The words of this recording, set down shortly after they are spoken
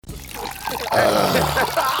I'm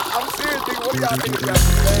serious, nigga. What do y'all niggas got to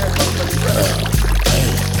say?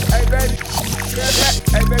 Hey, baby.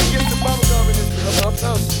 Hey, baby, get some bubble gum in this. I'm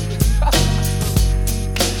toast.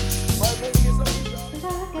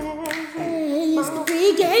 It's the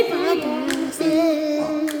pregame podcast.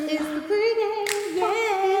 It's the pregame,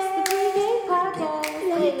 yeah. It's the pregame podcast.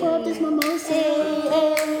 Let me pour up this mimosa.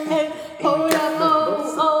 Hey, pour it up,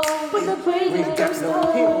 oh. Put the pregame first,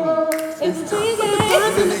 oh. It's the pregame.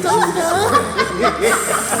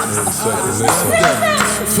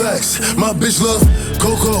 Flex, my bitch love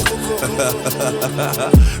Coco.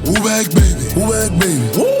 Woo bag baby, woo bag baby.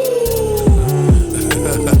 Woo.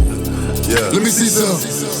 Yeah. Let me see some.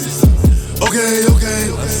 Okay.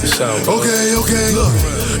 Look,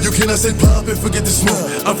 you cannot say pop and forget the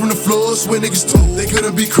smoke. I'm from the floors where niggas talk. They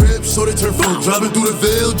couldn't be cribs, so they turn folk. Driving through the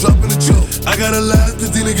veil, dropping a joke. I gotta laugh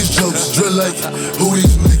cause these niggas jokes. Drill like, who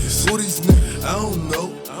these niggas? I don't know.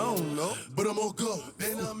 But I'm on go.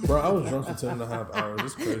 Bro, I was drunk for 10.5 hours.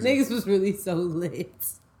 That's crazy. Niggas was really so lit.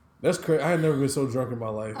 That's crazy. I had never been so drunk in my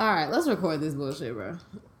life. All right, let's record this bullshit, bro.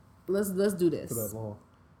 Let's do this. For that long.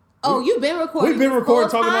 Oh, you've been recording. We've been recording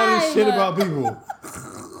talking all this shit time. about people.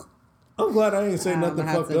 I'm glad I ain't say nothing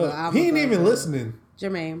fucked up. He ain't even listening.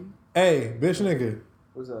 Jermaine. Hey, bitch nigga.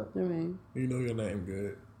 What's up? Jermaine. You know your name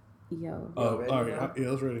good. Yo. Oh, ready, all right. bro?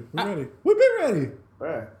 Yeah, it's ready. We're ready. We've been ready.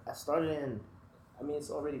 Bruh, I started in... I mean, it's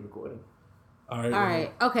already recording. All right. All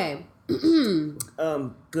right. Okay. Good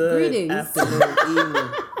Greetings. afternoon,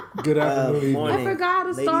 evening. Good afternoon, evening. morning. I forgot to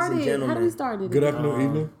Ladies start and it. gentlemen. How do we start it? Good afternoon,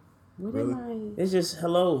 evening. What Really? am It's just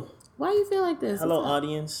hello. Why you feel like this? Hello, What's up?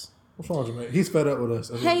 audience. What's wrong, Jermaine? He's fed up with us.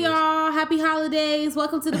 Hey y'all, happy holidays.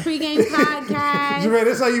 Welcome to the pregame podcast. Jermaine,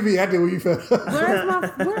 that's how you be acting when you fed up. Where is my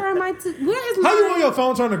How you on your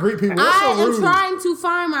phone trying to greet people? That's I so am rude. trying to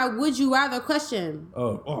find my would you rather question.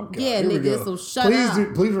 Oh God. Yeah, Here we nigga, go. so shut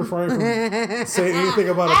up. Please refrain from saying anything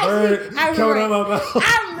about a bird I coming out of my mouth.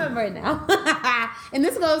 I remember it now. And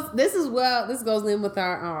this goes in with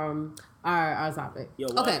our topic. Yo,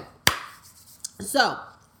 what? Okay. So,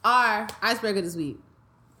 our icebreaker this week.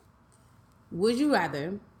 Would you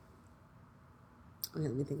rather... Okay,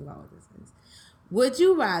 let me think about what this is. Would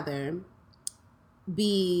you rather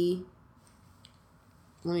be...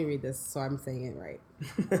 Let me read this so I'm saying it right.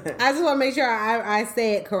 I just want to make sure I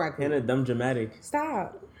say it correctly. Kinda dumb dramatic.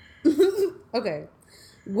 Stop. Okay.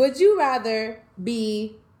 Would you rather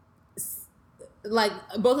be... Like,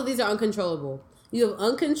 both of these are uncontrollable. You have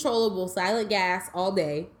uncontrollable silent gas all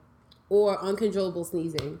day or uncontrollable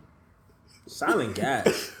sneezing. Silent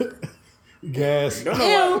gas. Gas. Don't Ew,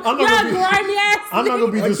 know y'all why. grimy ass. I'm not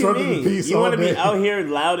gonna be What you disrupting the mean? peace You all want to day. be out here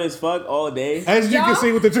loud as fuck all day? As you Y'all- can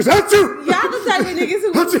see with the just that's you. Y'all the type of niggas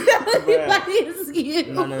who will tell everybody it's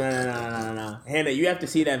you. No. Hannah, you have to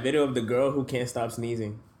see that video of the girl who can't stop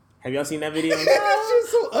sneezing. Have y'all seen that video? That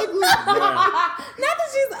shit's so ugly. Not that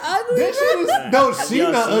she's ugly. That shit is no, Have she's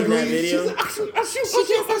y'all not seen ugly. that video? She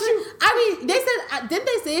can't. I mean, they said didn't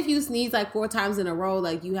they say if you sneeze like 4 times in a row,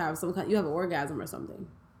 like you have an orgasm or something?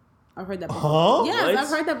 I've heard that before. Huh? Yes, What? I've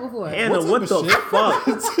heard that before. Hannah, What what type the of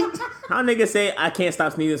fuck? How niggas say I can't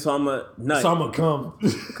stop sneezing, so I'm a nut? So I'm gonna come.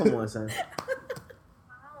 Come on, son.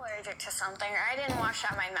 I'm allergic to something, or I didn't wash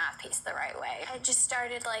out my mouthpiece the right way. I just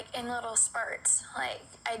started like in little spurts. Like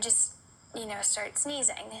I just, start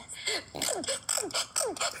sneezing.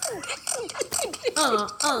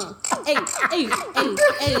 Hey.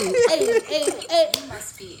 You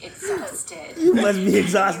must be exhausted. You must be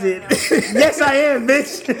exhausted. Yes, I am,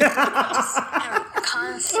 bitch. I'm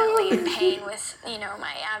constantly in pain with,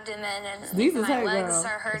 my abdomen, and These is my hey, legs girl.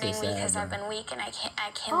 are hurting This me is sad, because I've bro. been weak and I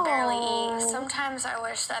can barely eat. Sometimes I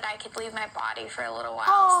wish that I could leave my body for a little while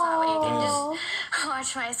so that way I can just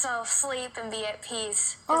watch myself sleep and be at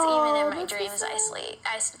peace. Because even in my dreams, I sleep.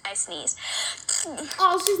 I sneeze.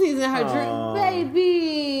 Oh, she's sneezing in her drink,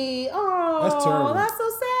 baby. Oh, That's terrible. That's so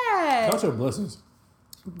sad. Count your blessings.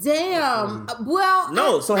 Damn. Well,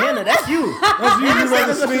 No, so Hannah, that's you. That's you. You That's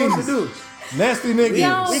rather what you're supposed to sneeze. do. Nasty nigga.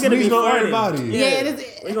 Yo. We're gonna be Sneeze on funny. everybody. Yeah, it is.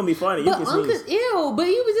 We're gonna be funny. You But can Uncle, sneeze. ew. But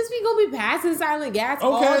you would just be gonna be passing silent gas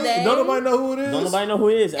all Okay. day. Don't nobody know who it is. Don't nobody know who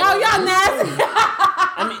it is. Oh, y'all nasty.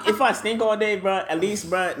 I mean, if I stink all day, bro, at least,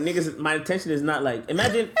 bro, niggas, my attention is not like,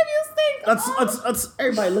 imagine If you stink.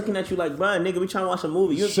 everybody looking at you like, bro, nigga, we trying to watch a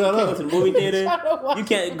movie. You Shut can't up. go to the movie theater. Trying to watch You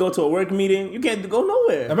can't go to a work meeting. You can't go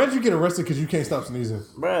nowhere. Imagine you get arrested because you can't stop sneezing.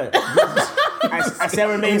 Bruh. I said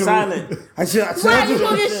remain silent. Right, you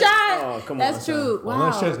gonna get shot. Oh, come on, That's son. true. Well, Wow.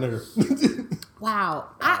 nice chest, nigga. Wow.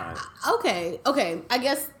 Okay. I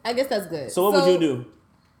guess that's good. So what would you do?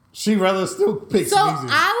 She rather still pick So sneezing.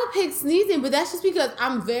 I would pick sneezing, but that's just because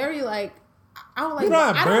I'm very like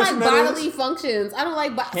I don't like bodily functions. I don't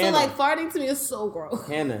like so like farting to me is so gross.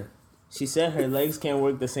 Hannah, she said her legs can't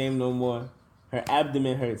work the same no more. Her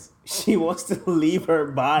abdomen hurts. She wants to leave her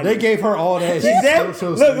body. They gave her all that. She said,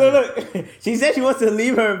 look. She said she wants to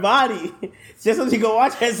leave her body just so she can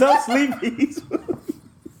watch herself sleepy.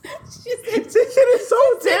 This shit is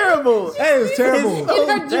so terrible. Hey, it's terrible. In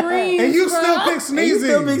her dreams, and you still pick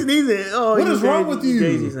sneezing. Oh, what is wrong with you?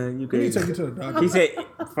 Crazy, son. You crazy. We need to take you to the doctor. He said,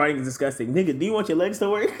 farting is disgusting. Nigga, do you want your legs to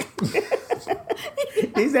work?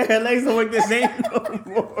 He said her legs don't work the same no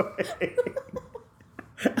more.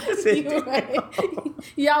 I said, right.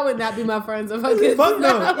 Y'all would not be my friends if I could. Fuck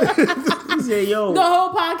no. He said, yo. The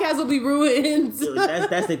whole podcast will be ruined. Yo,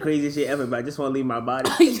 that's the craziest shit ever, but I just want to leave my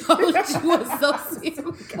body. Yo, you was so serious.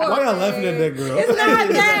 Why y'all laughing at that girl? It's not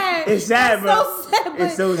that. It's sad, bro. So sad,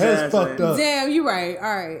 It's so sad. That's fucked up. Damn, you right.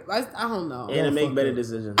 All right. I don't know. And to make better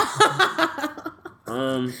decisions.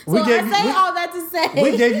 All that to say.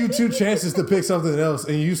 We gave you 2 chances to pick something else,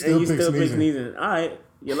 and you still pick sneezing. All right.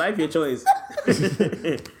 Your life, your choice.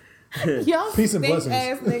 Y'all Peace and blessings.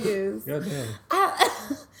 ass niggas. Goddamn.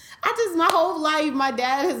 I just, my whole life, my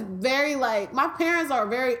dad is very like, my parents are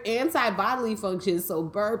very anti-bodily functions. So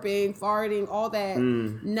burping, farting, all that,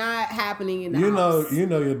 not happening in the house. You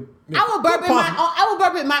know, your I would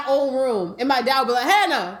burp in my own room, and my dad would be like,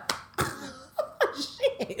 Hannah.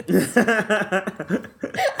 Shit.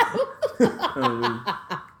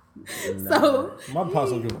 So my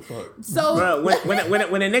pops don't give a fuck. So bro, when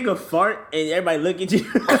a nigga fart and everybody look at you,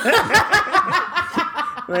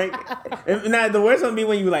 like, now the worst one be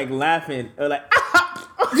when you like laughing or like,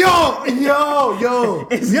 yo. You know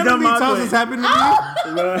how many times this happened to me?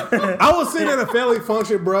 I was sitting at a family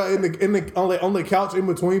function, bro, on the couch in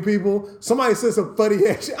between people. Somebody said some funny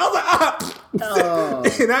ass shit. I was like,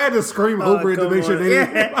 and I had to scream over it to make sure they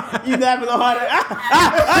didn't. You laughing so hard.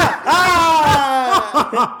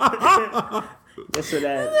 That's the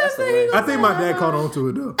worst. I think my dad caught on to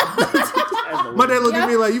it though. My dad looked at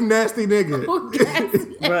me like, you nasty nigga.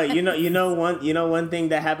 Bro, you know one thing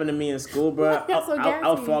that happened to me in school, bro.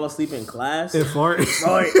 I'll fall asleep in class. And fart.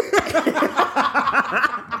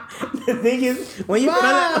 The thing is, when you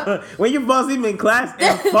fall asleep in class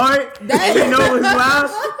and fart, and you know it's loud,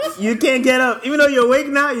 you can't get up. Even though you're awake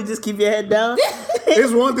now, you just keep your head down.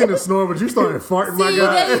 It's one thing to snore, but you started farting, my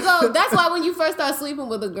God. There you go. That's why when you first start sleeping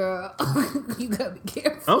with a girl, you gotta be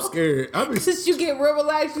careful. I'm scared. Since you get real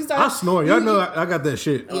relaxed, you start. I snore. Y'all know I got that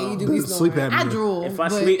shit. Yeah, you do be snoring. Sleep apnea. I drool. If I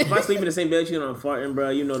sleep in the same bed, you know I'm farting, bro.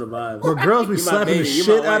 You know the vibes. But girls be slapping the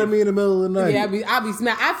shit out of me in the middle of the night. Yeah, I be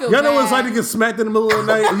smacked. I feel Y'all bad. know what it's like to get smacked in the middle of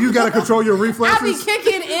the night and you gotta control your reflexes? I be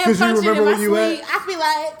kicking and punching in my sleep. I feel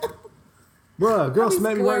like... Bruh, girl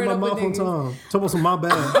smacked me right in my mouth one time. Talking about some my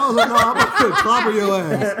bad. I was like, no, I'm about to clobber your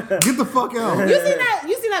ass. Get the fuck out.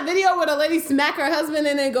 You seen that video where the lady smack her husband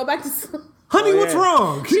and then go back to sleep? Honey, what's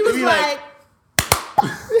wrong? She was like...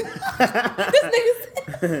 This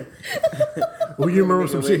nigga said... Well, you remember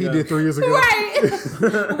some shit he did 3 years ago? Right.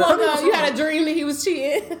 Well, no, you had a dream that he was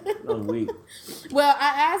cheating. I'm weak. Well,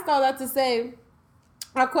 I asked all that to say,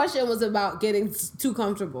 our question was about getting too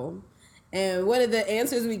comfortable. And one of the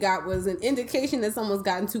answers we got was an indication that someone's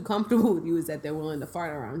gotten too comfortable with you is that they're willing to fart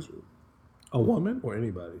around you. A woman or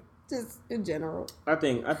anybody? Just in general. I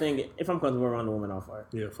think if I'm comfortable around a woman, I'll fart.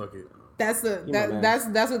 Yeah, fuck it. That's what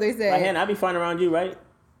they said. Like, Hannah, I be farting around you, right?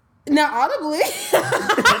 Not audibly.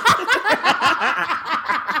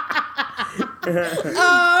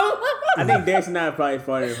 I think Darius and I probably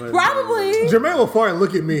farted. Probably. Jermaine will fart and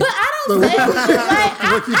look at me. But I don't say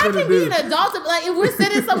I can be an adult. Like if we're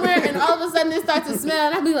sitting somewhere and all of a sudden it starts to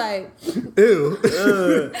smell, and I'd be like, ew.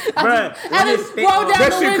 Bruh, I just roll down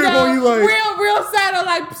the window, like, real sad. I'm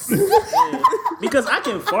like, because I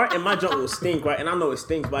can fart and my junk will stink, right? And I know it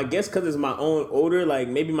stinks, but I guess because it's my own odor, like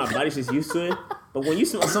maybe my body's just used to it. But when you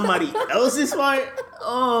smell somebody else's fart,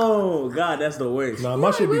 oh God, that's the worst. Nah,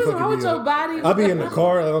 my shit be fucking with your body. I'll be in the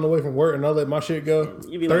car on the way from work and I'll let my shit go.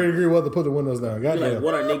 30-degree weather, put the windows down. Goddamn. Like,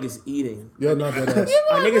 what are niggas eating? Yeah, not that ass.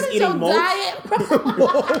 Are niggas eating mulch? Are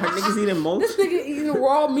niggas eating mulch? This nigga eating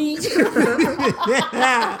raw meat.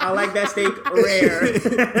 I like that steak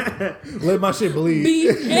rare. Let my shit bleed.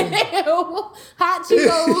 Beef, hot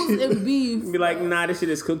Cheetos, and beef. Be like, nah, this shit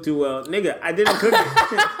is cooked too well. Nigga, I didn't cook it.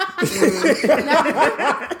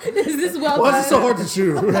 Is this well done? Why is it so hard to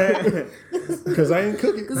chew? Because I ain't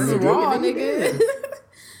cooking. Because it's raw, nigga.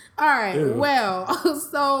 All right. Ew. Well,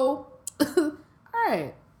 so all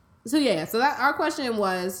right. So yeah. So that our question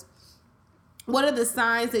was, what are the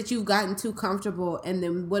signs that you've gotten too comfortable, and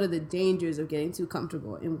then what are the dangers of getting too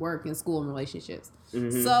comfortable in work and school and relationships?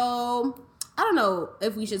 Mm-hmm. So don't know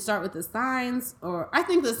if we should start with the signs, or I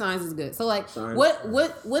think the signs is good. So like, Signs.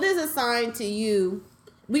 what is a sign to you?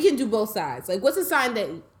 We can do both sides. Like, what's a sign that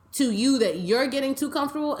to you that you're getting too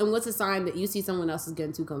comfortable, and what's a sign that you see someone else is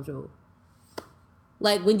getting too comfortable?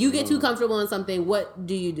 Like, when you get too comfortable in something, what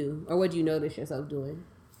do you do, or what do you notice yourself doing?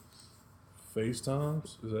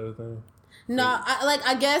 FaceTimes, is that a thing? No,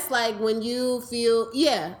 I guess like when you feel,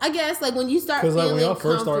 I guess like when you start feeling because like when y'all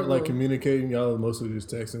first start comfortable. like communicating, y'all mostly just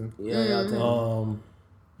texting. Yeah, y'all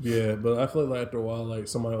Yeah, but I feel like after a while, like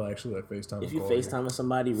somebody will actually like FaceTime. if you call FaceTime with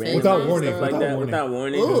somebody random, Without warning, stuff like without that, warning. without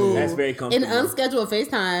warning, Ooh. that's very comfortable. An unscheduled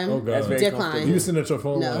FaceTime, Oh, God. That's very decline. comfortable. you sitting at your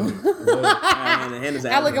phone. No. Like, what? And the hand is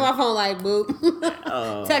I look at my phone like,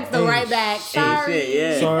 boop. Text them right back. Sorry. Shit,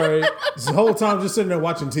 yeah. Sorry, the whole time just sitting there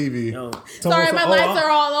watching TV. Yo, Sorry, my lights are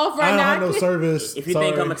all off right I don't now. have no service. if you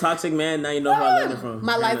think I'm a toxic man, now you know who I learned it from.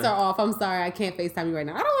 My lights are off. I'm sorry. I can't FaceTime you right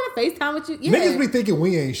now. I don't want to FaceTime with you. Yeah. Niggas be thinking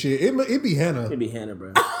we ain't shit. It be Hannah. It'd be Hannah,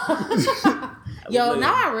 bro. Yo,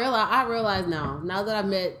 now I realize now that I've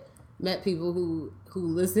met people who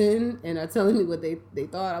listen and are telling me what they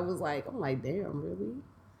thought, I'm like, damn, really?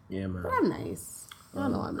 Yeah, man. But I'm nice. I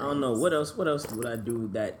know I'm nice. I don't know what else would I do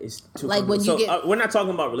that is too Like when you get we're not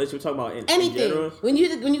talking about relationships, we're talking about in anything. general. When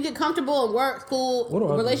you get comfortable in work, school, What do I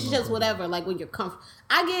do? relationships, whatever, like when you're comfortable,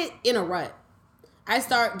 I get in a rut. I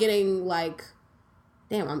start getting like,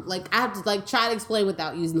 damn, I'm like, I have to like try to explain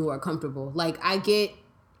without using the word comfortable. Like I get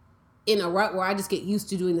in a rut where I just get used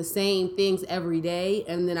to doing the same things every day,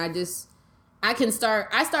 and then I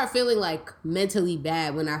start feeling like mentally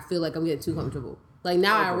bad when I feel like I'm getting too comfortable. Like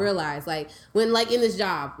now I realize, like when like in this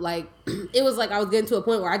job, like it was like I was getting to a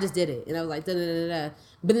point where I just did it, and I was like da da da da.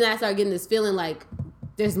 But then I started getting this feeling like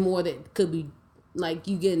there's more that could be, like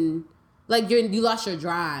you getting, like you lost your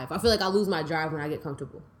drive. I feel like I lose my drive when I get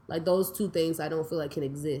comfortable. Like those two things I don't feel like can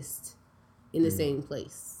exist in the same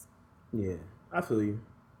place. Yeah, I feel you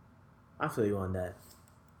on that.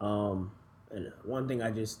 And one thing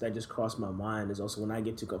that just crossed my mind is also when I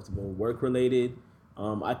get too comfortable work related,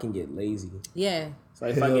 I can get lazy. Yeah. So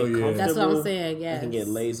if I Hell get yeah. comfortable, That's what I'm saying. Yes. I can get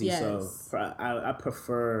lazy. Yes. So I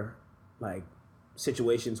prefer like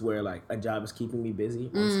situations where like a job is keeping me busy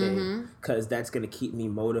on staying, because that's gonna keep me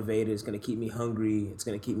motivated. It's gonna keep me hungry. It's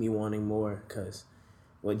gonna keep me wanting more. Because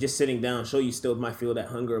just sitting down, you still might feel that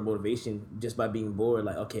hunger or motivation just by being bored.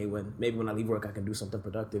 Like, okay, when I leave work, I can do something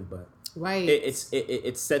productive. But Right.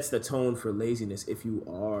 it sets the tone for laziness if you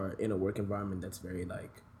are in a work environment that's very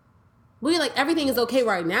like. Well, like everything is okay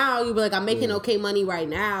right now. You'll be like, I'm making okay money right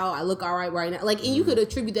now. I look all right now. Like, and you could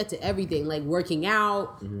attribute that to everything, like working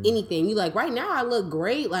out, anything. You like, right now I look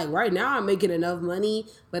great. Like right now I'm making enough money.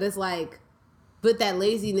 But it's like, but that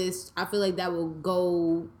laziness, I feel like that will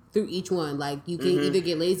go through each one. Like you can either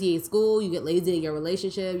get lazy in school, you get lazy in your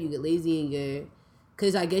relationship, you get lazy in your,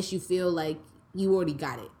 because I guess you feel like you already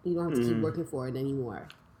got it. You don't have to keep working for it anymore.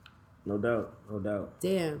 No doubt.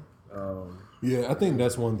 Damn. Yeah, I think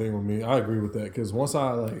that's one thing with me. I agree with that because once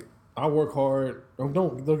I work hard.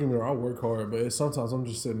 Don't get me wrong, I work hard, but sometimes I'm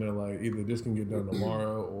just sitting there like either this can get done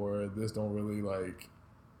tomorrow or this don't really like.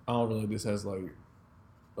 I don't really. This has like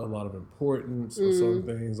a lot of importance or some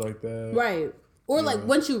things like that. Right. Or like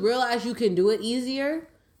once you realize you can do it easier,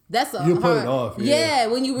 that's a You hard. put it off, yeah.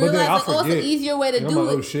 When you But then realize I'll like, it's an forget. easier way to And I'm do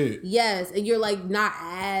like, it. oh, shit. Yes, and you're like not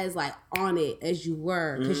as like on it as you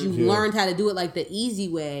were because you Yeah. learned how to do it like the easy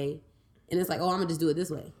way, and it's like, oh, I'm gonna just do it this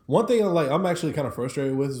way. One thing I'm actually kind of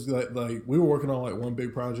frustrated with is like we were working on like one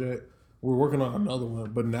big project. We're working on another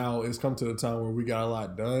one, but now it's come to the time where we got a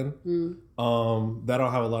lot done. That I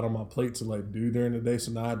don't have a lot on my plate to like do during the day,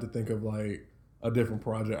 so now I had to think of like a different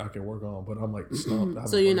project I can work on. But I'm like stumped.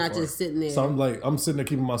 So you're not just sitting there. So I'm sitting there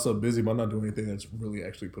keeping myself busy, but I'm not doing anything that's really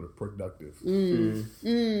actually productive.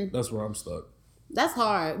 That's where I'm stuck. That's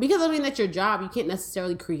hard because I mean, at your job, you can't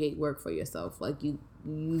necessarily create work for yourself. Like you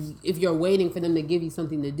if you're waiting for them to give you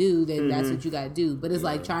something to do, then that's what you got to do. But it's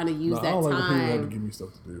like trying to use I that don't like when people have to time. give me stuff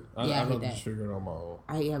to do. Yeah, I I'd hate rather that. just figure it out on my own.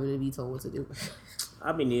 I hate having to be told what to do.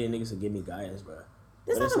 I be needing niggas to give me guidance, bro.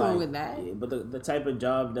 There's But it's nothing wrong like- with that. Yeah, but the type of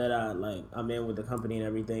job that I'm in with the company and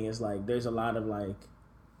everything is like there's a lot of like,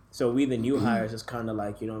 so we the new hires is kind of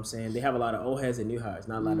like, you know what I'm saying, they have a lot of old heads and new hires,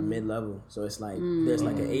 not a lot of mid level. So it's like there's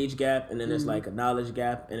like an age gap and then there's like a knowledge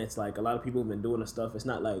gap, and it's like a lot of people have been doing the stuff. It's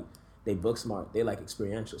not like they book smart, they like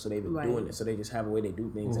experiential, so they've been Right. doing it. So they just have a way they do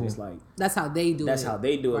things, and it's like That's how they do it. that's how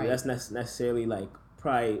they do it. Right. That's not necessarily like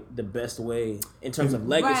probably the best way in terms of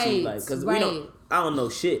legacy, like because I don't know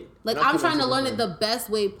shit. Like I'm trying to learn it the best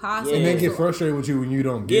way possible. And they get frustrated with you when you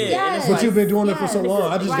don't get it. Yes. But you've been doing it for so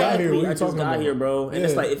long. I just got here. What are you I just got here, bro. And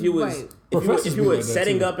it's like if you were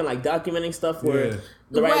setting up and like documenting stuff where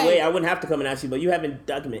the right way, I wouldn't have to come and ask you. But you haven't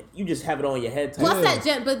documented. You just have it on your head. Plus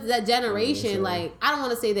that generation, like I don't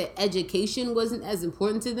want to say that education wasn't as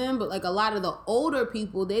important to them, but like a lot of the older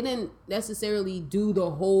people, they didn't necessarily do the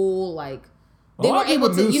whole like. They were able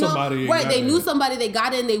to, they knew somebody, they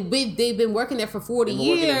got in, they've been working there for 40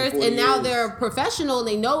 years, and now they're professional and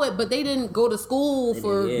they know it, but they didn't go to school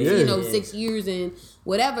for, 6 years and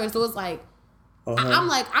whatever. So it's like,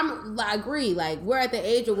 I agree. Like, we're at the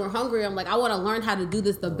age where we're hungry. I'm like, I want to learn how to do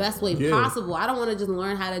this the best way possible. I don't want to just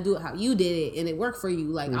learn how to do it how you did it and it worked for you.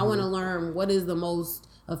 Like, I want to learn what is the most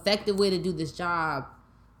effective way to do this job.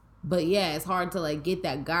 But yeah, it's hard to like get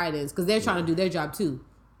that guidance because they're trying to do their job too.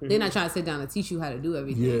 They're not trying to sit down and teach you how to do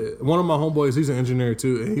everything. Yeah. One of my homeboys, he's an engineer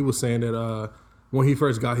too, and he was saying that when he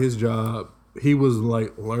first got his job, he was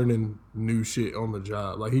like learning new shit on the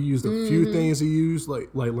job. Like he used a few things he used like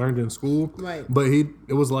learned in school. Right. But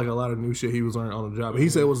it was like a lot of new shit he was learning on the job. And he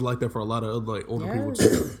said it was like that for a lot of other like older people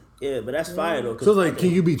too. Yeah, but that's fire though. So like,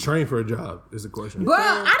 can you be trained for a job? Is the question. Bro,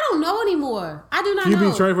 I don't know anymore. I do not know. Can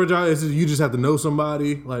you be trained for a job? Is it, you just have to know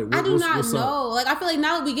somebody? Like I do not know. Up? Like I feel like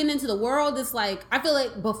now that we get into the world, it's like I feel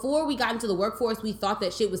like before we got into the workforce, we thought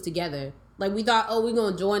that shit was together. Like we thought, we're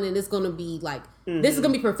gonna join and it's gonna be like this is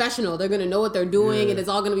gonna be professional. They're gonna know what they're doing and it's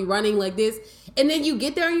all gonna be running like this. And then you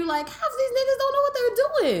get there and you're like, half these niggas don't know what they're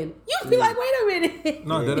doing. You be like, wait a minute.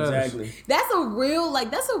 No, exactly. That's a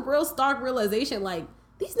real stark realization. Like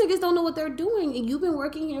these niggas don't know what they're doing, and you've been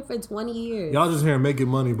working here for 20 years. Y'all just here making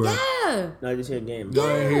money, bro. Yeah. No, just here games. Y'all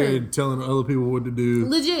ain't here telling other people what to do.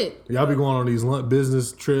 Legit. Y'all be going on these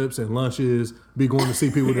business trips and lunches, be going to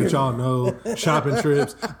see people that y'all know, shopping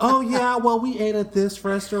trips. Oh, yeah, well, we ate at this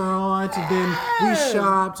restaurant, and then we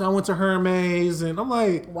shopped. I went to Jermaines, and I'm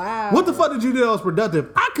like, wow. What the fuck did you do that was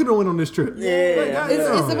productive? I could have went on this trip. Yeah. Like,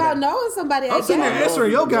 it's about knowing somebody. I'm sitting there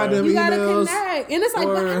answering your goddamn emails. You gotta connect. And it's like,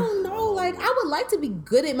 but I don't know. Like, I would like to be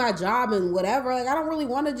good at my job and whatever. Like, I don't really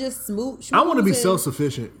want to just smooch. I want to be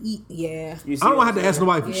self-sufficient. Yeah. I don't want to have to ask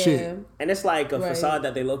nobody for shit. And it's like a facade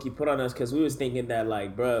that they low-key put on us because we was thinking that,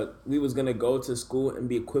 like, bro, we was going to go to school and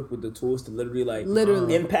be equipped with the tools to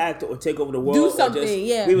literally impact or take over the world. Do something,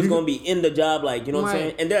 We was going to be in the job, like, you know what I'm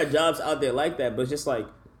saying? And there are jobs out there like that, but it's just like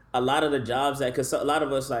a lot of the jobs that, because a lot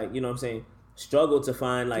of us, like, you know what I'm saying, struggle to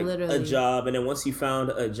find like a job, and then once you found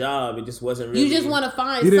a job, it just wasn't really. You just want to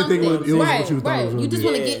find you didn't something. Think it was what you thought it was You just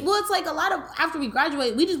want to get. Well, it's like a lot of after we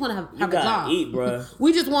graduate, we just want to have a job. Eat, bro.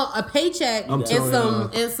 We just want a paycheck and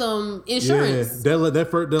some insurance. Yeah,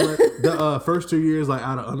 that first 2 years like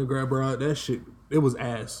out of undergrad, bro, that shit it was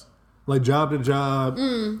ass. Like job to job,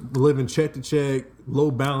 living check to check, low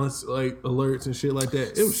balance like alerts and shit like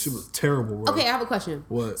that. Shit was terrible, bro. Okay, I have a question.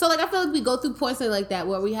 What? So like I feel like we go through points like that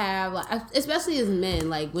where we have like, especially as men,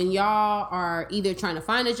 like when y'all are either trying to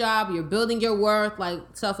find a job, you're building your worth, like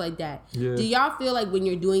stuff like that. Yeah. Do y'all feel like when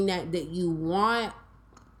you're doing that you want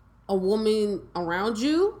a woman around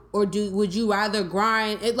you, or would you rather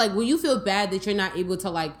grind? Like, will you feel bad that you're not able to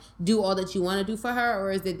like do all that you want to do for her,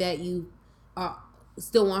 or is it that you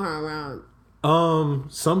still want her around?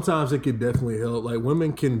 Sometimes it could definitely help. Like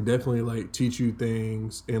women can definitely like teach you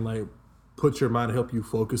things and like put your mind to help you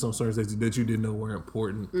focus on certain things that you didn't know were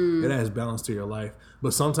important. It adds balance to your life.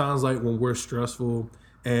 But sometimes like when we're stressful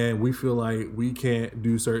and we feel like we can't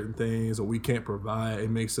do certain things or we can't provide, it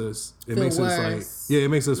makes us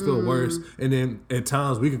feel worse. And then at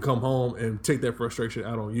times we can come home and take that frustration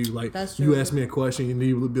out on you. Like you ask me a question and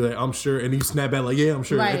you would be like, I'm sure, and you snap back like, yeah, I'm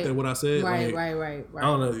sure. Right. That's what I said. Right. I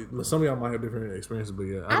don't know. Some of y'all might have different experiences, but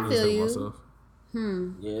yeah, I feel you. Myself.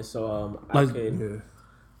 Yeah, so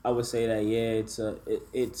I would say that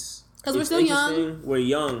it's because we're still young. We're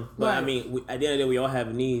young, but I mean, at the end of the day, we all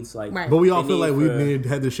have needs. Like, but we all feel like we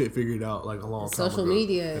had this shit figured out like a long time ago. Social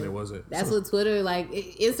media, and it wasn't. That's what Twitter, like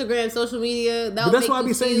Instagram, social media. But that's why I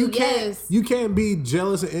be saying you can't be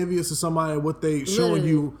jealous and envious of somebody what they showing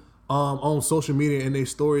you on social media and their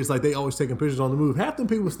stories. Like they always taking pictures on the move. Half them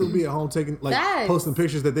people still be at home posting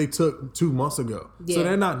pictures that they took 2 months ago. Yeah. So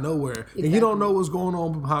they're not nowhere, exactly. And you don't know what's going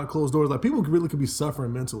on behind closed doors. Like people really could be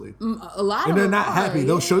suffering mentally. A lot, and they're not happy.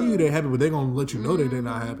 They'll show you they're happy, but they're gonna let you know that they're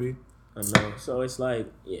not happy. I know. So it's like,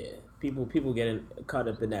 people getting caught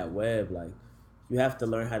up in that web. Like you have to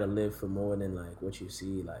learn how to live for more than like what you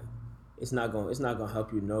see. Like it's not gonna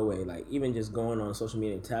help you no way. Like even just going on social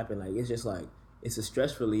media and tapping, like it's just like. It's a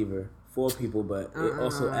stress reliever for people, but it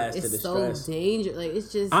also adds to the it's stress. so dangerous. Like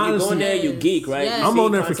it's just You go in there, you geek, right? Yes. You I'm see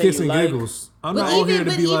on there for content kicks and you like. giggles. I'm not on here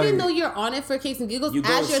to be like. Even though you're on it for kicks and giggles, You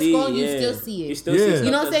as you're scrolling, you still see it. You still see stuff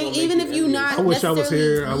You know what I'm that's saying? gonna Even make if you you're envious. not I wish I was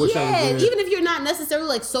here. I wish I was there. even if you're not necessarily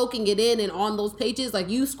like soaking it in and on those pages, like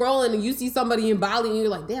you scrolling and you see somebody in Bali and you're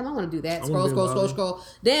like, damn, I want to do that. Scroll.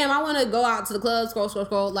 Damn, I want to go out to the club.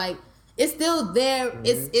 Scroll. Like it's still there.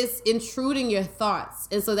 Mm-hmm. It's intruding your thoughts,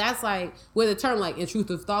 and so that's like where the term like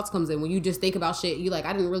intrusive thoughts comes in. When you just think about shit, you like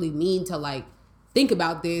I didn't really mean to like think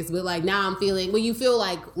about this, but like now I'm feeling when you feel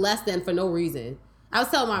like less than for no reason. I was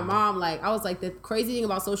telling my mom, like, I was like, the crazy thing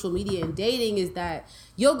about social media and dating is that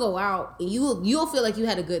you'll go out and you'll feel like you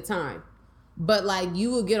had a good time. But, like, you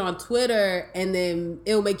will get on Twitter and then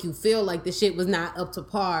it'll make you feel like the shit was not up to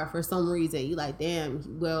par for some reason. You like,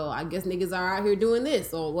 damn, well, I guess niggas are out here doing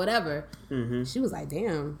this or whatever. Mm-hmm. She was like,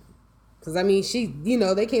 damn. Because, I mean,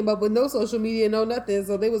 they came up with no social media, no nothing.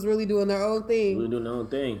 So they was really doing their own thing. Really doing their own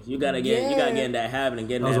thing. You gotta get in that habit and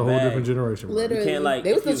get in that bag. That was a whole different generation. Bro. Literally. You can't, like,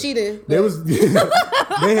 they was still cheating.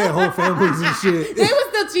 They had whole families and shit. They was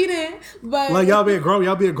still cheating. But like, y'all be at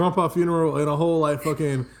grandpa funeral and a whole, like,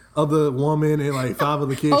 fucking other woman and, like, 5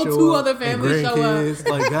 other kids show up. 2 other families show up.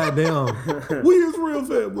 Like, goddamn. We is real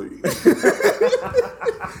family.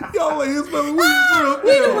 Y'all ain't his family. We is real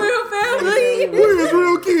family. We the real family. We is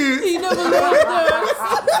real kids. He never loved us.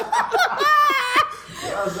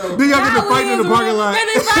 Then y'all get to fighting in the parking lot. And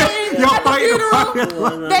they fighting Y'all at fighting the in the funeral. parking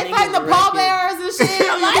lot. They fighting the pallbearers and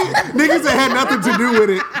shit. Like, Niggas that had nothing to do with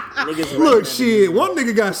it. Look, shit. One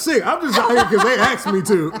nigga got sick. I'm just out here because they asked me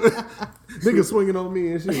to. Niggas swinging on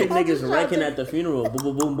me and shit. Niggas wrecking at the funeral.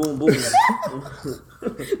 Boom, boom, boom, boom, boom.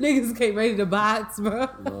 niggas came ready to box, bro.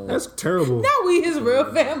 No. That's terrible. Now we his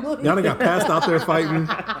real family. Y'all done got passed out there fighting.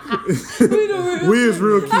 We is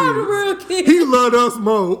real kids. I'm the real kid. He loved us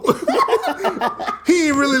more. He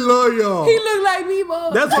ain't really love y'all. He look like me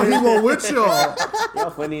more. That's why he won't with y'all. Y'all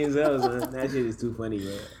funny as hell, man. That shit is too funny,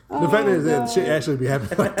 man. The fact is that shit actually be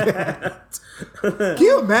happening like that. Can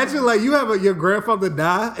you imagine, like, you have your grandfather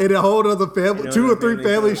die and a whole other family, 2 or 3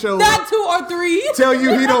 families show Not up, 2 or 3. tell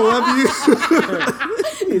you he don't love you?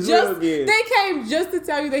 They came just to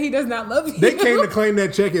tell you that he does not love you. They came to claim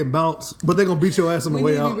that check and bounce, but they gonna beat your ass on the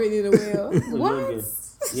way out. What?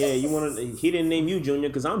 Yeah, he didn't name you Junior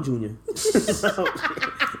because I'm Junior.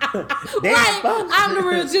 Damn, right, I'm the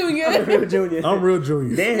real Junior. I'm real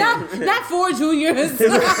Junior. Damn. Not 4 juniors.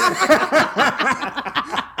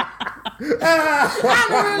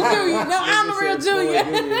 I'm the real Junior. No, I'm the real Junior.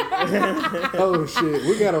 Oh shit,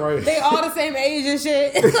 we got it right. They all the same age and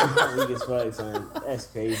shit. That's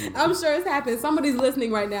crazy. I'm sure it's happened. Somebody's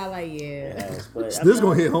listening right now, like, Yes, but this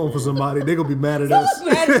gonna hit home for somebody. They gonna be mad at us.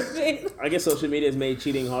 I guess social media has made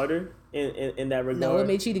cheating harder in that regard. No, it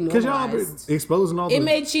made cheating Because y'all been normalized. exposing all. It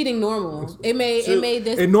made cheating normal. It made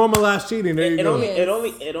this. It normalized cheating. There you go.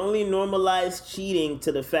 It only normalized cheating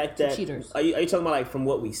to the fact that Cheaters. Are you talking about like from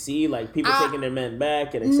what we see, like people taking their men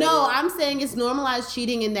back and et cetera? No, I'm saying it's normalized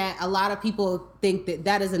cheating in that a lot of people think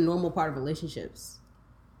that is a normal part of relationships.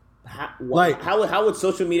 How would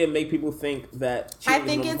social media make people think that? I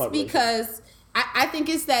think it's because I think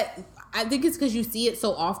it's because you see it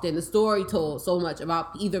so often. The story told so much about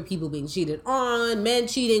either people being cheated on, men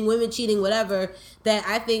cheating, women cheating, whatever. That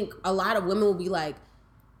I think a lot of women will be like,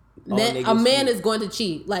 a man is going to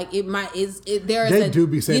cheat. Like it might They do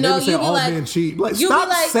be saying, they say all men cheat. Like,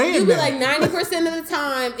 stop saying that. You be like 90% of the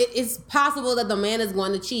time it's possible that the man is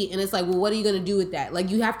going to cheat, and it's like, well, what are you going to do with that? Like,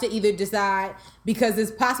 you have to either decide, because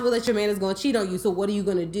it's possible that your man is going to cheat on you. So what are you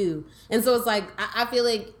going to do? And so it's like I feel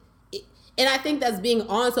like. And I think that's being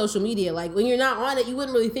on social media. Like, when you're not on it, you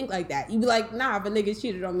wouldn't really think like that. You'd be like, nah, if a nigga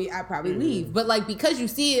cheated on me, I'd probably leave. But, like, because you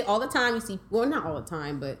see it all the time, you see, well, not all the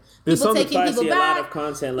time, but people taking people back. A lot of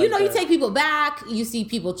content like you take people back. You see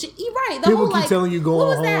people cheat. You're right. The people whole, keep telling you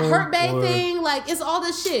going home. What was that hurt bay thing? Like, it's all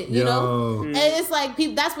this shit, you know? And it's like,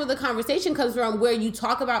 that's where the conversation comes from, where you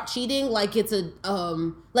talk about cheating like it's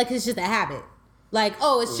it's just a habit. Like,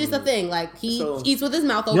 oh, it's just a thing. Like, he eats with his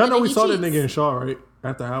mouth open. Y'all know we saw cheats. that nigga in Shaw, right?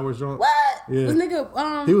 After Howard's drunk. What? Yeah. This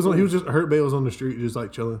nigga, he was just Hurt Bay was on the street just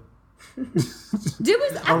like chilling.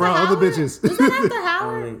 Around other bitches. Was that after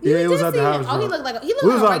Howard? Yeah, it was after Howard. Oh, he looked like a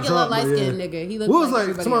regular light skinned nigga. He looked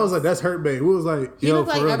like somebody was like, that's Hurt Bay. We was like, he looked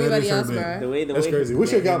like everybody else, bro. That's crazy. We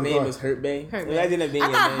should have got his name was Hurt Bay. I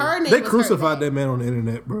thought her name was They crucified that man on the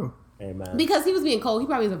internet, bro. Hey, man. Because he was being cold. He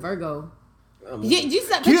probably was a Virgo. Can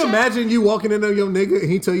you imagine you walking in on your nigga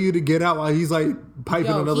and he tell you to get out while he's like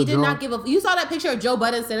piping another he did drum? not give a. You saw that picture of Joe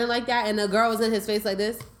Budden sitting like that, and the girl was in his face like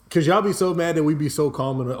this. Cause y'all be so mad that we be so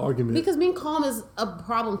calm in an argument. Because being calm is a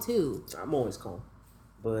problem too. I'm always calm.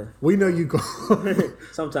 But we know you go.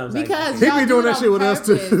 sometimes because he be doing that shit with us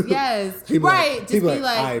too. Yes, He be right. Like, Just be all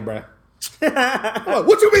like, right, bro.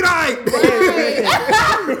 What you mean, I?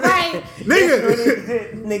 right,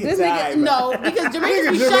 nigga this tired, nigga, no, because Jermaine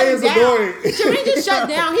just be Jermaine's shutting down. annoying. Jermaine just shut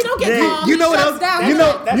down. He don't get calm. You know he what shuts else? down. You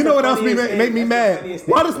know, That's you know the what else funniest make thing. me That's the mad? funniest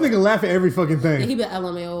Why thing. does nigga laugh at every fucking thing? He be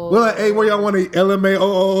LMAO. We're like, hey, where y'all want to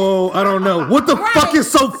LMAO? I don't know. What the fuck is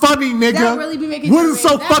so funny, nigga? That really be making what is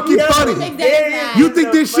so Jermaine- fucking that funny? really make that mad. You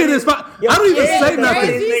think this shit is fun? I don't even say nothing.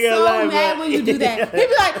 He's Nigga so alive, mad bro. when you do that. He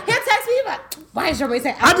be like, he'll text me, he be like, why is Jermaine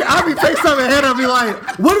saying? I be FaceTiming ahead and be like,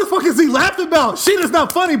 what the fuck is he laughing about? Shit is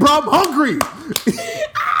not funny, bro. I'm hungry.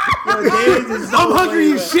 I'm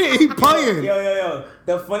hungry as shit. He playing. Yo.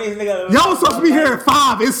 The funniest nigga. Y'all was supposed to be here at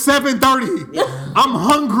 5. It's 7:30. I'm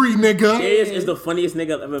hungry, nigga. Darius is the funniest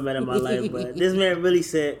nigga I've ever met in my life, bro. This man really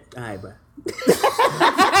said, all right, bro.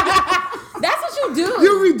 That's what you do.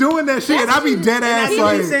 You be doing that shit, and I be dead ass He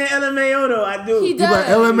like. be saying LMAO though. I do. He You does. like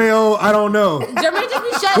LMAO? I don't know. Jermaine just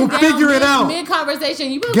be shutting We'll down figure it out. mid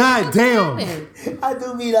conversation. You be like, God what's damn. happening? I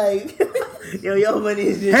do be like, yo, money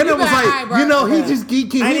is just. Hannah was be like, like, "Alright, bro." you know, he just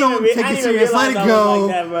geeky. I He didn't don't even take I it didn't serious. Let realize it I was go.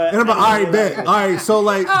 like that, bro. And I'm like, I all right, didn't bet. realize All right, so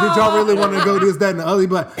like, did y'all really want to go this, that, and the other?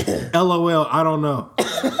 But LOL, I don't know.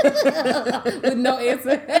 With no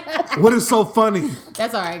answer. What is so funny?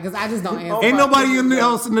 That's all right, because I just don't answer. Ain't nobody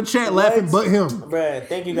else in the chat laughing but him. Bruh,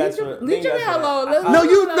 thank you guys for. Leave Jermaine alone.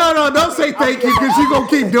 No, don't say thank you because you gonna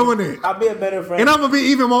keep doing it. I'll be a better friend. And I'm gonna be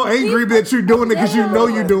even more angry that you're doing it because you know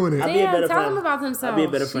you're doing I'll it. be a better Damn, tell friend. him about himself. I'll be a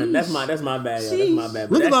better friend. That's my bad. Yo. That's my bad.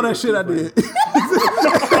 But Look at all that shit I did.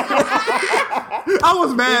 I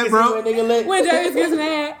was mad, bro. When Darius gets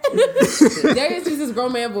mad. Darius uses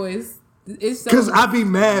grown man voice. It's so Because I be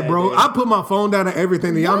mad, bro. I put my phone down and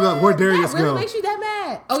everything, and y'all be like, where Darius that really go? makes you that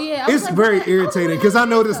mad. Oh yeah, I was It's like, very what? irritating because I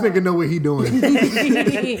know this nigga know what he doing.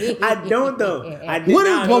 I don't though. I did What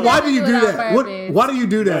is? not. Well, why do you do do it on that? What? purpose. Why do you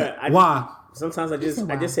do that? Bruh, Why? Sometimes I just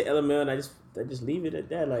say LML and I just leave it at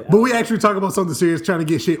that. Like, But we actually talk about something serious, trying to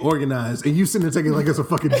get shit organized, and you sitting there taking it like it's a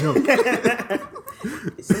fucking joke.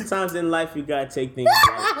 sometimes in life you gotta take things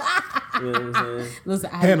back. You know what I'm saying? Listen,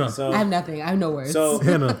 Hannah. I have nothing. I have no words. So-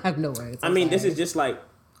 Hannah. I have no words. I mean, this is just like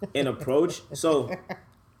an approach. So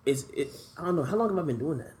I don't know how long have I been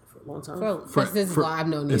doing that for a long time. This is why I've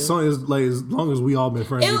known you. As long as we all been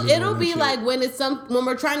friends. we've been It'll doing be that like shit. when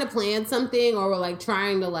we're trying to plan something or we're like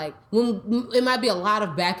trying to like when it might be a lot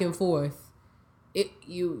of back and forth.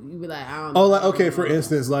 You be like, I don't know. Oh, like okay. For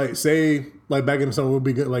instance, like say, like back in the summer, we'll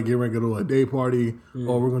be good, like getting ready to go to a day party,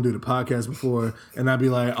 or we're gonna do the podcast before, and I'd be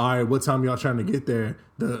like, all right, what time y'all trying to get there?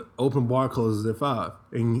 The open bar closes at 5,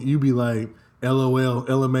 and you be like, LOL,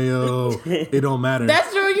 LMAO, it don't matter.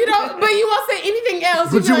 That's true. You don't, but you won't say anything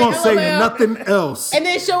else. But be you like, won't say LOL. nothing else. And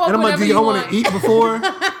then show up And I'm like, whenever do y'all you want to eat before?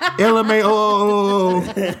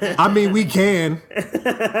 LMAO. I mean, we can.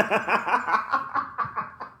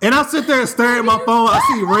 And I sit there and stare at my phone. I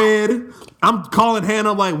see red. I'm calling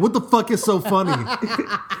Hannah like, what the fuck is so funny?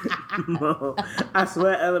 No, I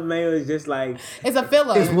swear LMAO is just like It's a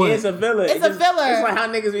filler. It's what? it's a filler. It's a filler. It's like how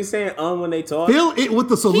niggas be saying when they talk. Fill it with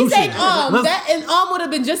the solution. He's saying Let's- that and would have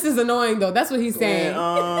been just as annoying though. That's what he's saying.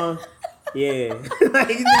 Yeah.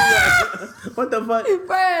 Like, what the fuck?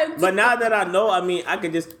 Friends. But now that I know, I mean, I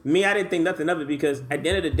could just I didn't think nothing of it because at the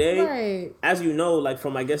end of the day, Right. as you know, like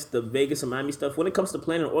from I guess the Vegas and Miami stuff, when it comes to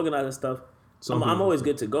planning and organizing stuff, I'm always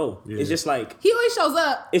good to go. Yeah. It's just like He always shows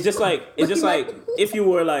up. it's just like if you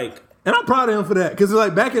were like And I'm proud of him for that. Because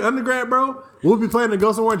like back in undergrad, bro, we'll be playing to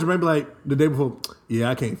go somewhere and Jermaine be like, the day before, yeah,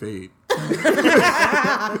 I can't fade.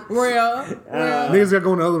 Real. Niggas got to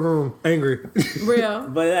go in the other room angry. Real.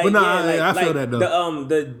 But, like, But nah, yeah, I feel that, though.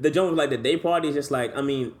 The joint with like the day party is just like, I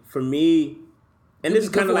mean, for me, and this is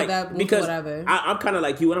Good kind of for like that, because whatever. I'm kind of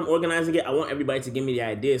like you when I'm organizing it. I want everybody to give me the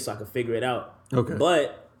idea so I can figure it out. Okay.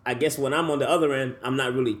 But I guess when I'm on the other end, I'm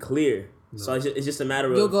not really clear. So it's just a matter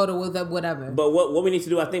of You'll go to whatever. But what we need to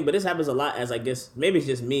do, I think, but this happens a lot as I guess maybe it's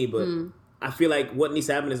just me, but I feel like what needs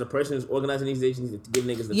to happen is a person who's organizing these days needs to give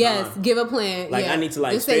niggas the time. Give a plan. Like yeah. I need to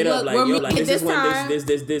like Just straight say, up look, like we're yo meeting like this is when time. this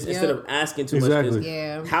instead of asking too Exactly. much.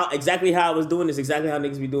 Yeah. How exactly how I was doing is exactly how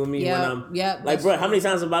niggas be doing me when I'm like that's bro. How true. many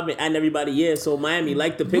times have I been adding everybody? Yeah, so Miami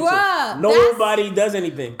like the picture. Bruh, Nobody does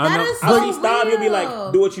anything. I know. That is I so see Stop, you'll be real.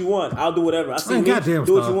 like, do what you want. I'll do whatever. I see Man, me, goddamn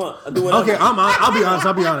do what Stop. you want. I'll do whatever. Okay,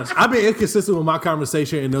 I'll be honest. I've been inconsistent with my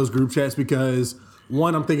conversation in those group chats because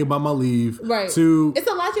one, I'm thinking about my leave. Right. Two, It's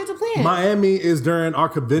a lot you have to plan. Miami is during our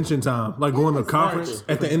convention time, like going to conference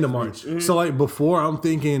at the end of March. So like before, I'm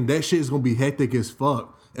thinking that shit is gonna be hectic as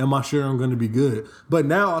fuck. am I sure I'm going to be good? But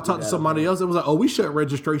now I talked to somebody else that was like, oh, we shut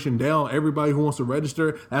registration down. Everybody who wants to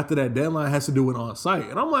register after that deadline has to do it on site.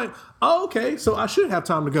 And I'm like, oh, okay, so I should have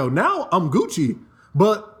time to go. Now I'm Gucci,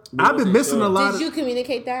 but I've been missing a lot. Did you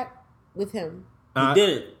communicate that with him? He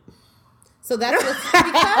didn't. So that's because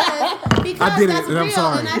I did that's it, and real, I'm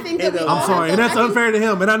sorry. and I think that I'm sorry, and that's unfair to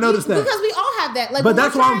him, and I noticed that. Because we all have that. Like, but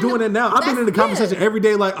that's why I'm doing it now. I've been in the conversation every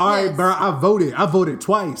day, like, all right, Yes. bro, I voted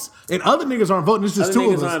twice. And other niggas aren't voting, it's just Other two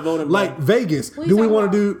of niggas aren't us. voting, Like bro. Vegas. Do we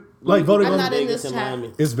want to do like voting I'm on not in Vegas this and chat.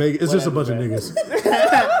 Miami. It's Vegas. It's just a bunch of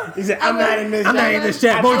niggas. He said, I'm not in this. I'm not in this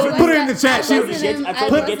chat. Boy, put it in the chat. I told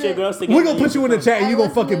her to get your girls together. We're gonna put you in the chat and you're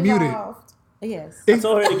gonna fucking mute it. Yes. I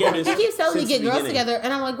told her to get this. He keeps telling me since get the girls beginning. together,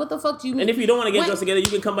 and I'm like, what the fuck do you mean? And if you don't want to get When- girls together, you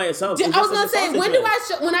can come by yourself. I was gonna say,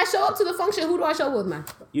 when I show up to the function, who do I show up with, man?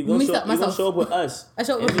 You gonna show up with us. I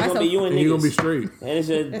show up And with it's gonna be myself. you and And you're gonna be niggas. straight. And it's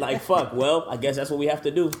just like, fuck. Well, I guess that's what we have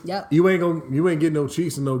to do. Yep. You ain't getting no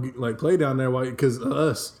cheeks and no like play down there because of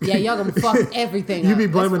us. Yeah, y'all gonna fuck everything. You up. be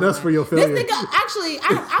That's blaming us fine. for your failure. This nigga, actually,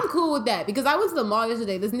 I'm cool with that because I went to the mall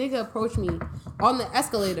yesterday. This nigga approached me on the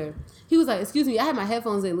escalator. He was like, "Excuse me, I had my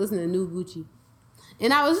headphones in, listening to New Gucci,"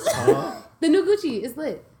 and I was the New Gucci is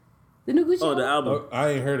lit. The New Gucci. Oh, the album. Oh, I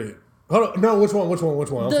ain't heard it. Hold on, no, which one?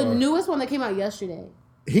 I'm the sorry. newest one that came out yesterday.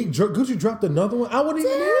 Gucci dropped another one. I wasn't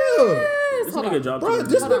even here. Yes. This Hold nigga on. dropped Bro, it.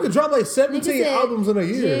 this Hold on. nigga dropped like Nigga 17 said, albums in a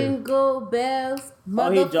year. Jingle bells,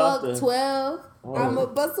 Oh, he dropped motherfuck the- 12. I'm a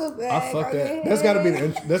bust a bag. I fuck on that. your That's gotta be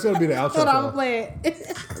head. the outro. Hold on, I'm song. playing.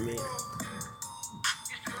 I mean,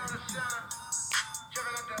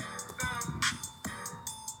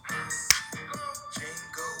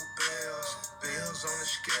 Jingle bells, bells on the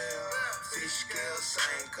scale, fish scale,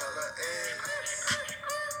 same color eggs.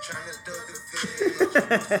 Tryna duck the fish,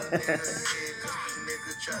 nigga head, cause this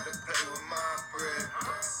nigga try to play with my bread.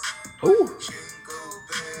 Ooh. Jingle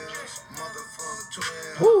bells,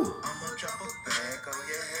 motherfucker 12. Ooh. I'ma drop a bag on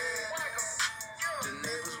your head. The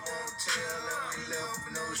neighbors won't tell, and we left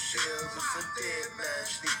with no shells. It's a dead man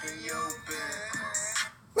sleep in your bed.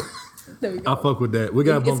 There we go. I fuck with that. We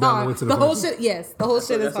gotta It's bump down the hard. way to The whole front. shit, yes, the whole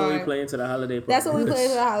shit is that's what we hard. play into the holiday party. That's what we play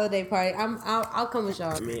for the holiday party. I'll come with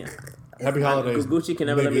y'all. I mean, Happy holidays. Gucci can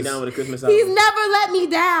never let me niggas. down with a Christmas He's album. never let me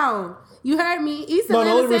down. You heard me. He said, No,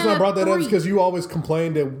 the only reason I Santa brought that up is 3. because you always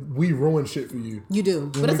complain that we ruin shit for you. You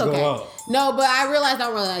do, but we it's go okay. out. No, but I realized I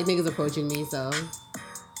don't really like niggas approaching me, so.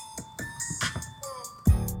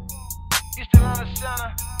 You still on the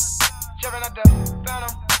center, jumping out the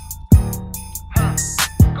phantom.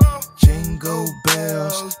 Go. Jingle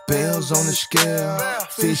bells, bells on the scale,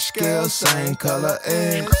 fish scale, same color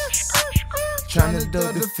eggs. Tryna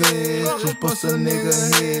duck the fish, just bust a nigga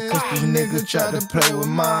head, cause this nigga try to play with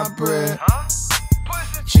my bread.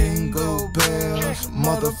 Jingle bells,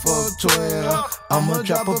 motherfucker 12, I'ma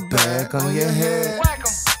drop a bag on your head. Whack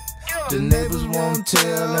 'em. The neighbors won't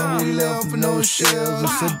tell, and we left with no shells.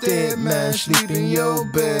 It's a dead man sleep in your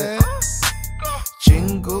bed.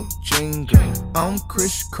 Jingle, jingle, I'm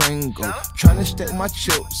Chris Kringle, tryna stack my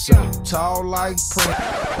chips up, tall like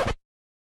Prince.